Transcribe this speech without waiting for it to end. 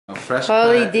Fresh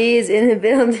Pauly cut. D is in the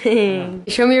building.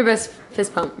 Show me your best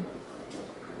fist pump.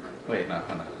 Wait, no.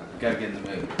 Gotta get in the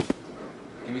mood.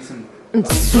 Give me some.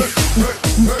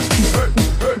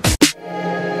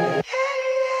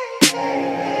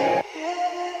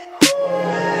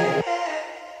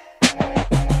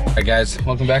 Alright guys,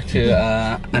 welcome back to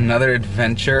another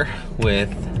adventure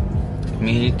with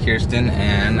me, Kirsten,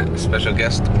 and special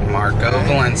guest Marco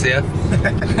Valencia.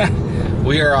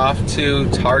 We are off to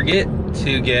Target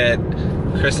to get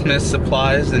Christmas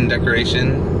supplies and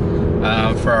decoration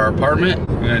for our apartment.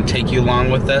 We're going to take you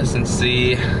along with us and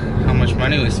see how much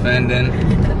money we spend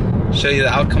and show you the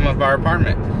outcome of our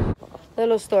apartment.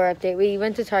 Little store update. We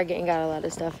went to Target and got a lot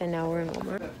of stuff, and now we're in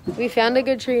Walmart. We found a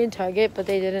good tree in Target, but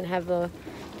they did not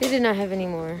have any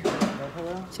more.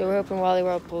 So we're hoping Wally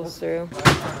World pulls through.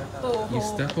 You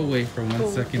step away for 1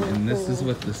 second, and this is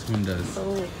what this one does.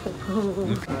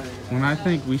 Okay. When I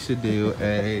think we should do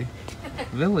a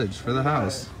village for the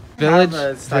house.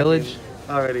 Village?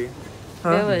 Already.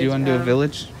 Huh? Village, Do you want to do a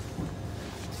village?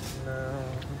 No.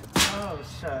 Oh,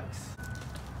 shucks.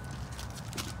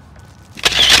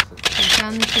 We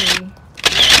found the tree.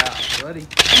 Yeah, buddy.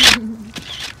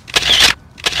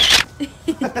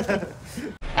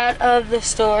 Out of the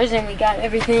stores, and we got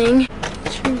everything.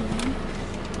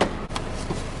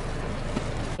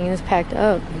 It's packed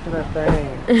up. Look at that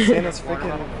thing. Santa's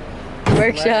freaking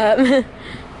Workshop.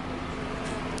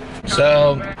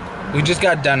 So, we just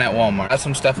got done at Walmart. Got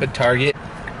some stuff at Target.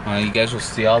 You guys will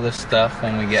see all this stuff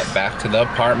when we get back to the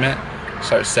apartment.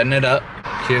 Start setting it up.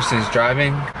 Kirsten's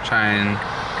driving, trying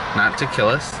not to kill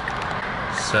us.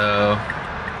 So,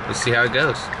 we'll see how it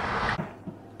goes.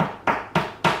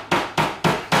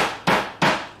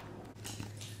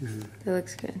 That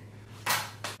looks good.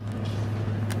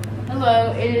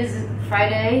 Hello, it is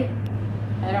Friday.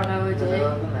 I don't know what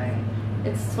day.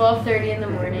 It's 12:30 in the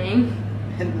morning.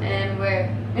 And we're,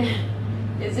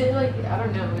 is it like, I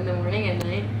don't know, in the morning at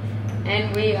night?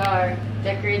 And we are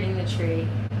decorating the tree.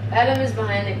 Adam is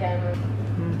behind the camera.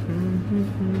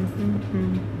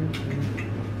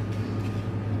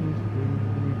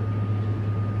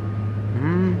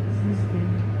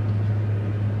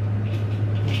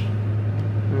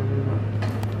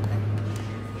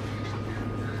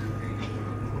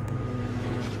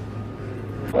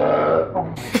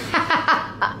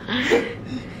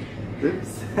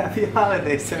 Oops. Happy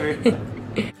holidays, everyone.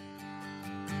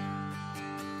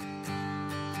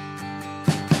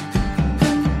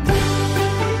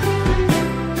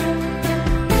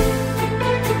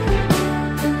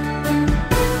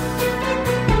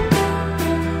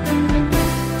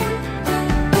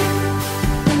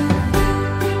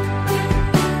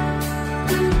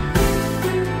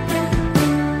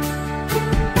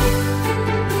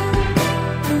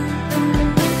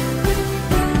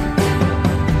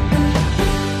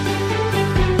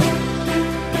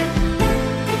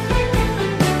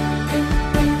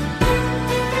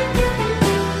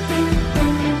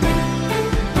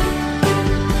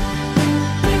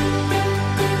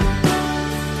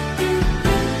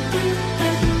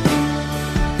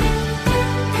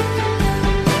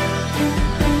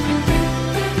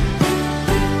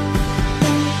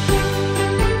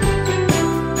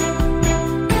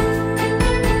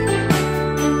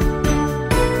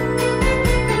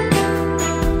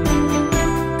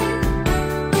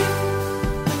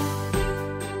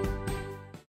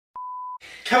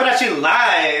 Coming at you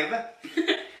live!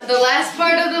 The last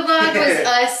part of the vlog was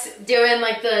us doing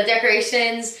like the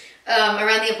decorations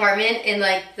around the apartment and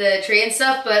like the tree and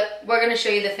stuff, but we're gonna show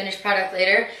you the finished product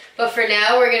later. But for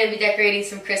now, we're gonna be decorating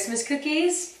some Christmas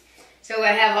cookies. So I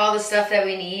have all the stuff that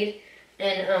we need,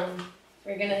 and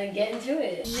we're gonna get into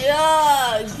it.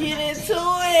 Yeah, get into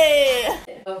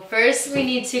it! So first, we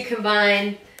need to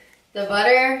combine the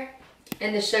butter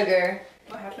and the sugar.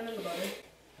 What happened to the butter?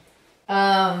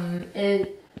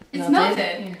 It's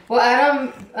melted. Well,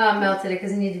 Adam melted it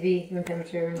because it needed to be room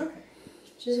temperature. Okay.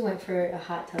 Just went for a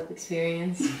hot tub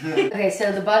experience. Okay,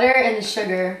 so the butter and the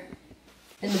sugar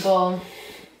in the bowl.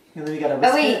 And then you got a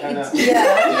whisk. Oh wait,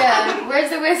 yeah. Where's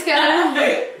the whisk, Adam?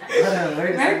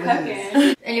 We're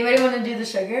cooking. Anybody want to do the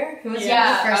sugar? Who wants to do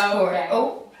Yeah, the first pour? okay.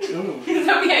 Oh. Ooh.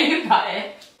 So yeah, you got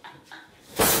it.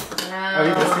 Are we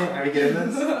listening? Are we getting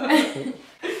this?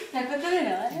 I put the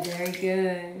vanilla in. Very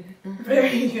good.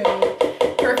 Very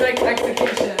good. Perfect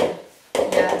execution.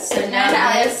 Yeah, so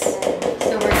now this,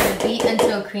 so we're going to beat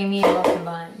until creamy and well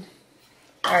combined.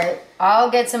 Alright,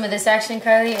 I'll get some of this action,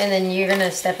 Kylie, and then you're going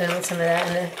to step in with some of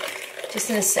that just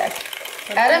in a sec.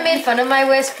 Adam made fun of my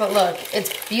whisk, but look,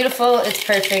 it's beautiful, it's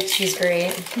perfect, she's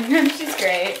great. She's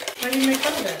great. Why do you make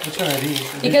fun of it? Which one are these?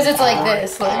 Because it's like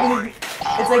this, like,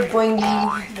 it's like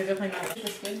boingy. They're definitely not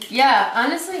this good. Yeah,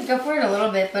 honestly, go for it a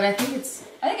little bit, but I think it's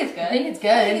I think it's good. I think it's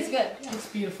good. I think it's good. Yeah. It's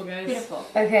beautiful, guys. Beautiful.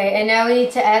 Okay, and now we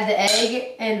need to add the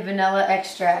egg and vanilla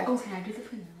extract. Oh, can I do the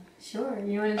vanilla? Sure,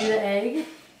 you want to do the egg?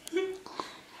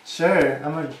 Sure,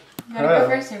 I'm a You wanna go pro.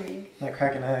 first or me? Not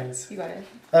cracking eggs. You got it.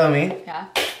 Oh, me? Yeah.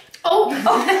 Oh!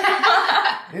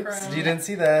 Oops, you didn't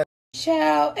see that.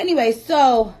 Ciao. Anyway,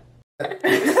 so.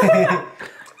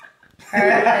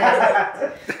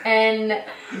 Alright, and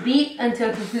beat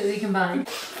until completely combined.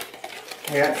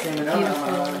 I got salmon on Beautiful.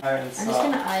 my iron I'm just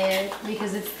salt. gonna eye it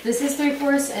because this is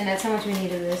 3/4 and that's how much we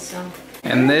need of this, so.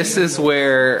 And this is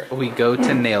where we go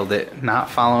to nailed it, not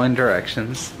following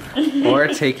directions or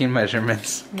taking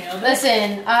measurements.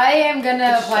 Listen, I am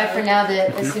gonna apply for Nailed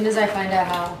It as soon as I find out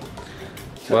how.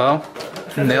 Well,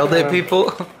 nailed it,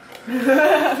 people.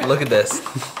 Look at this.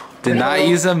 Did not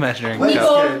use a measuring Wes,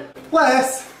 cup. good.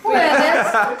 Wes!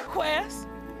 Quest.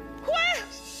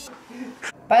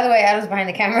 By the way, Adam's behind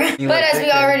the camera. You But look as we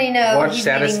thick, already know, watch he's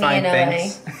meeting me satisfying in LA.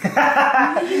 things.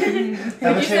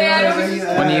 How much Adam? are you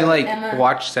When you like Emma.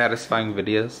 watch satisfying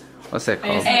videos, what's that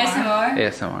called? ASMR.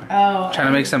 ASMR. Oh. Trying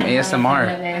to make some ASMR.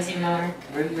 ASMR.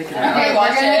 Where did they get Okay, that? we're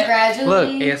watch gonna it. gradually. Look,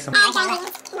 ASMR.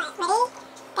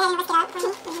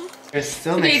 They're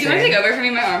still Okay, do you want to take mixing. over for me?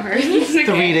 My arm hurts. Okay.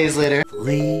 3 days later.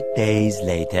 3 days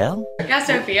later. Yeah,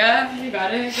 Sophia, you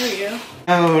got it. Here you go.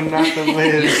 Oh, not the You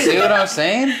whiz. see what I'm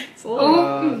saying?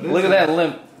 Look at that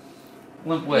limp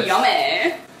whisk.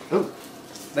 Yummy. Oh,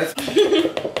 That's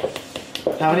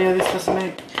how many are they supposed to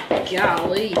make?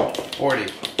 Golly. 40.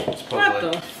 What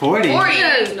Supposedly. the? 40?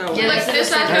 There's no Yeah, way. Like this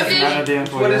size That's cookie? not a damn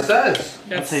 40. What it says.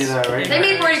 I'll tell you that right They now.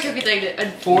 made 40 cookies like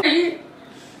a 40.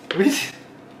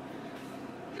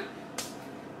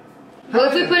 Well,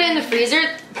 if we put it in the freezer,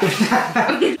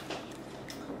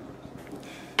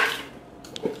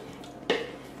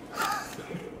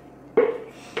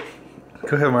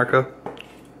 Go ahead, Marco.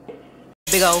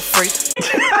 Big old freak.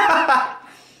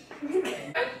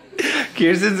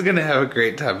 Kirsten's gonna have a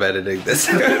great time editing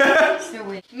this.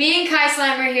 me and Kai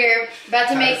Slime are here, about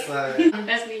to make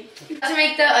That's me.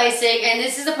 the icing, and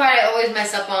this is the part I always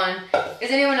mess up on.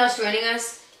 Is anyone else joining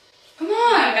us? Come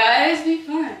on, guys, be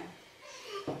fun.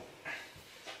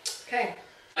 Okay.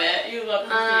 You love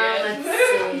Let's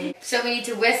see. So we need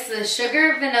to whisk the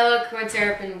sugar, vanilla, corn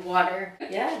syrup, and water.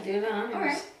 Yeah, do the honors.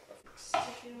 Alright.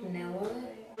 Vanilla.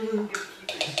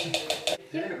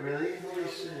 Yeah, really? Holy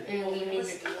shit. And we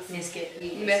whisk it. We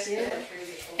Whisk whisk it.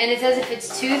 And it says if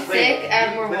it's too thick,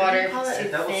 add more water. If call it's it? too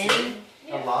A double thin, C?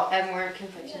 A lot? add more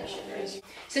confectioner sugars.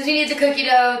 Since we need the cookie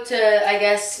dough to, I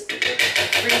guess,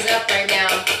 freeze up right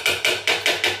now,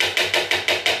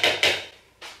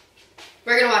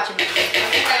 we're gonna watch a movie.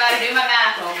 I gotta do my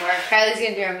math homework. Kylie's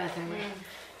gonna do our math homework.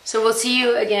 So we'll see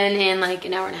you again in like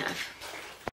an hour and a half.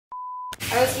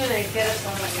 I was gonna get us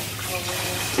on like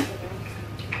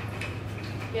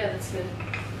yeah, that's good.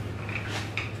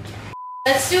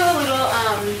 Let's do a little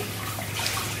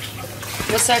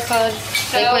what's that called?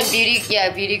 Like when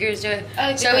beauty gurus do it.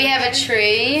 Oh, So we have a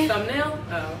tree, Thumbnail?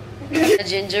 Oh. a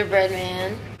gingerbread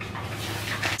man,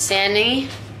 Sandy,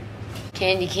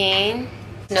 candy cane,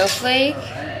 snowflake,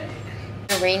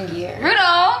 a reindeer.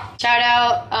 Rudolph. Shout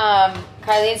out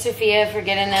Carly and Sophia for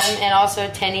getting them, and also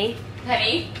Tenny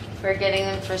Penny. for getting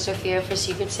them for Sophia for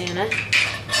Secret Santa.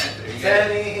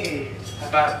 Danny!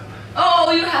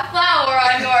 Oh, you have flour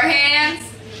on your hands.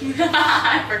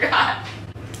 I forgot.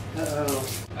 Uh-oh.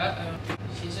 Uh-oh.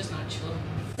 She's just not chilling.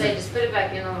 So just put it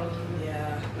back in a little.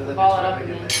 Yeah. Ball it up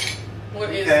again. What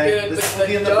is Okay, good this with will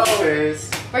be in the dough?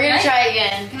 bloopers. We're gonna try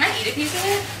again. Can I eat a piece of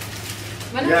it?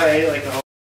 Why not? Yeah, I ate like a whole.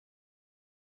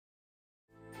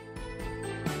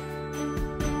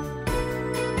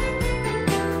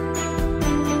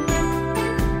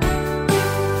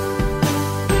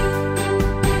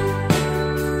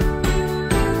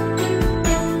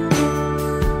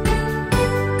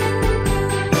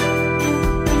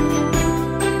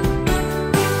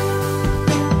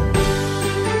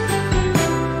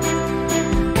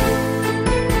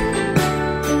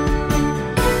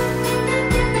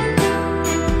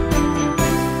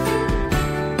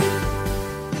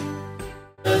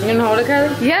 You gonna hold it,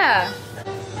 Carly? Yeah.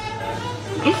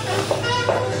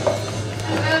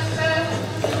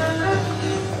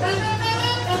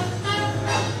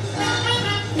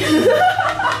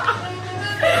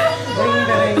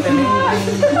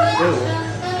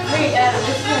 Wait, Adam,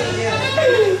 this is how you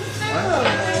do it.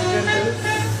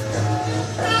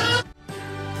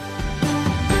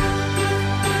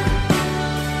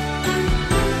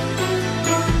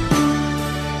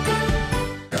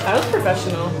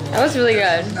 professional. That was really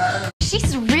good.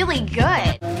 She's really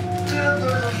good.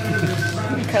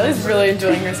 Kylie's really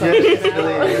enjoying herself. Yeah, it's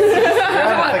really, you're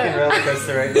on a fucking roller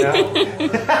coaster right now.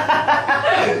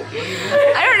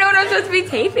 I don't know what I'm supposed to be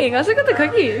taping. Let's look at the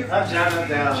cookies. I'm jamming it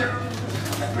down.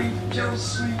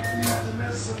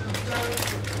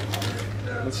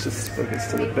 Let's just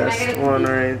focus to the best one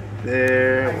right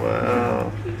there.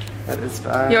 Wow. That is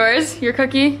fine. Yours? Your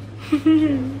cookie?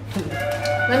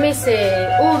 Let me see.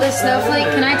 Oh, the snowflake.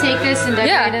 Can I take this and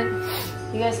decorate it?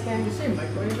 You guys can.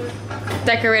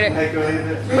 Decorate it. Microwave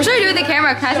it. What should I do with the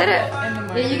camera? Can I set it?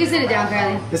 Yeah, you can sit it down,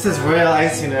 Kylie. This is royal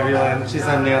icing, everyone. She's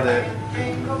done nailed it.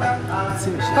 Let's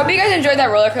see what she Hope you guys enjoyed that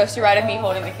roller coaster ride of me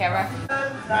holding the camera.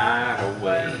 Not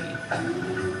away.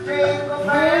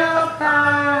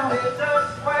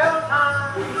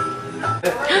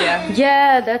 Yeah.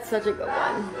 Yeah, that's such a good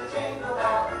one.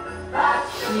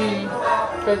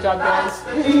 Good job, guys.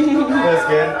 That was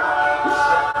good.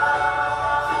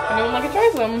 Anyone like to try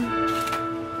some?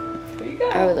 There you go.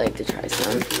 I would like to try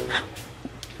some.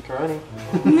 Karani.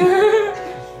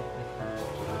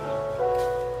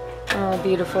 Oh,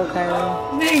 beautiful,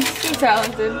 Kylie. Thanks, you're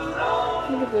talented.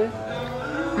 Look at this.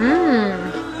 Mmm.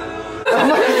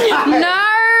 No!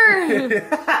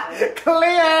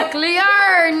 Clear!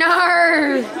 Clear! No!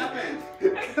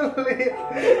 Clear.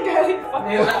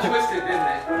 Yeah, that twisted,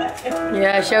 didn't it?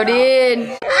 Yeah, I sure did.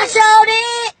 I sure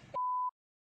did!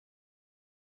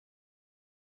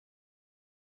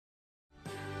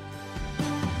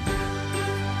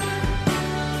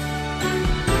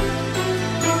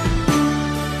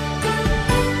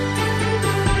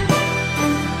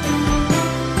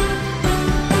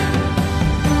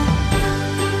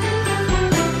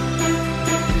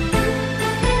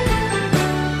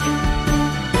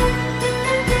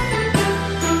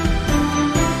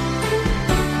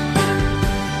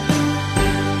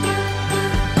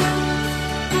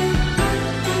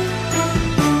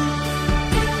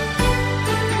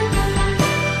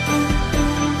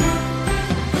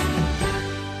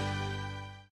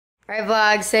 Alright,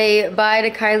 vlog, say bye to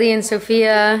Kylie and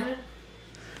Sophia.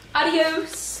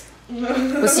 Adios.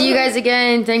 We'll see you guys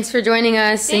again. Thanks for joining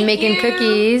us and making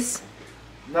cookies.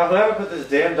 Now, whoever put this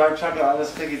damn dark chocolate on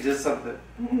this cookie did something.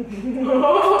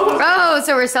 Oh,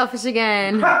 so we're selfish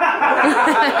again.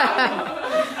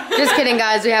 Just kidding,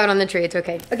 guys. We have it on the tree. It's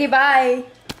okay. Okay, bye.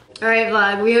 Alright,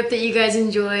 vlog. We hope that you guys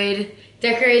enjoyed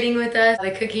decorating with us,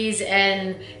 the cookies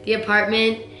and the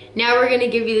apartment. Now we're gonna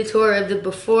give you the tour of the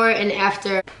before and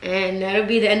after, and that'll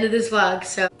be the end of this vlog.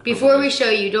 So before we show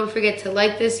you, don't forget to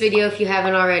like this video if you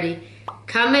haven't already.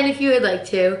 Comment if you would like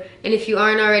to, and if you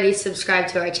aren't already, subscribe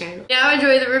to our channel. Now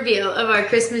enjoy the reveal of our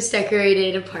Christmas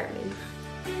decorated apartment.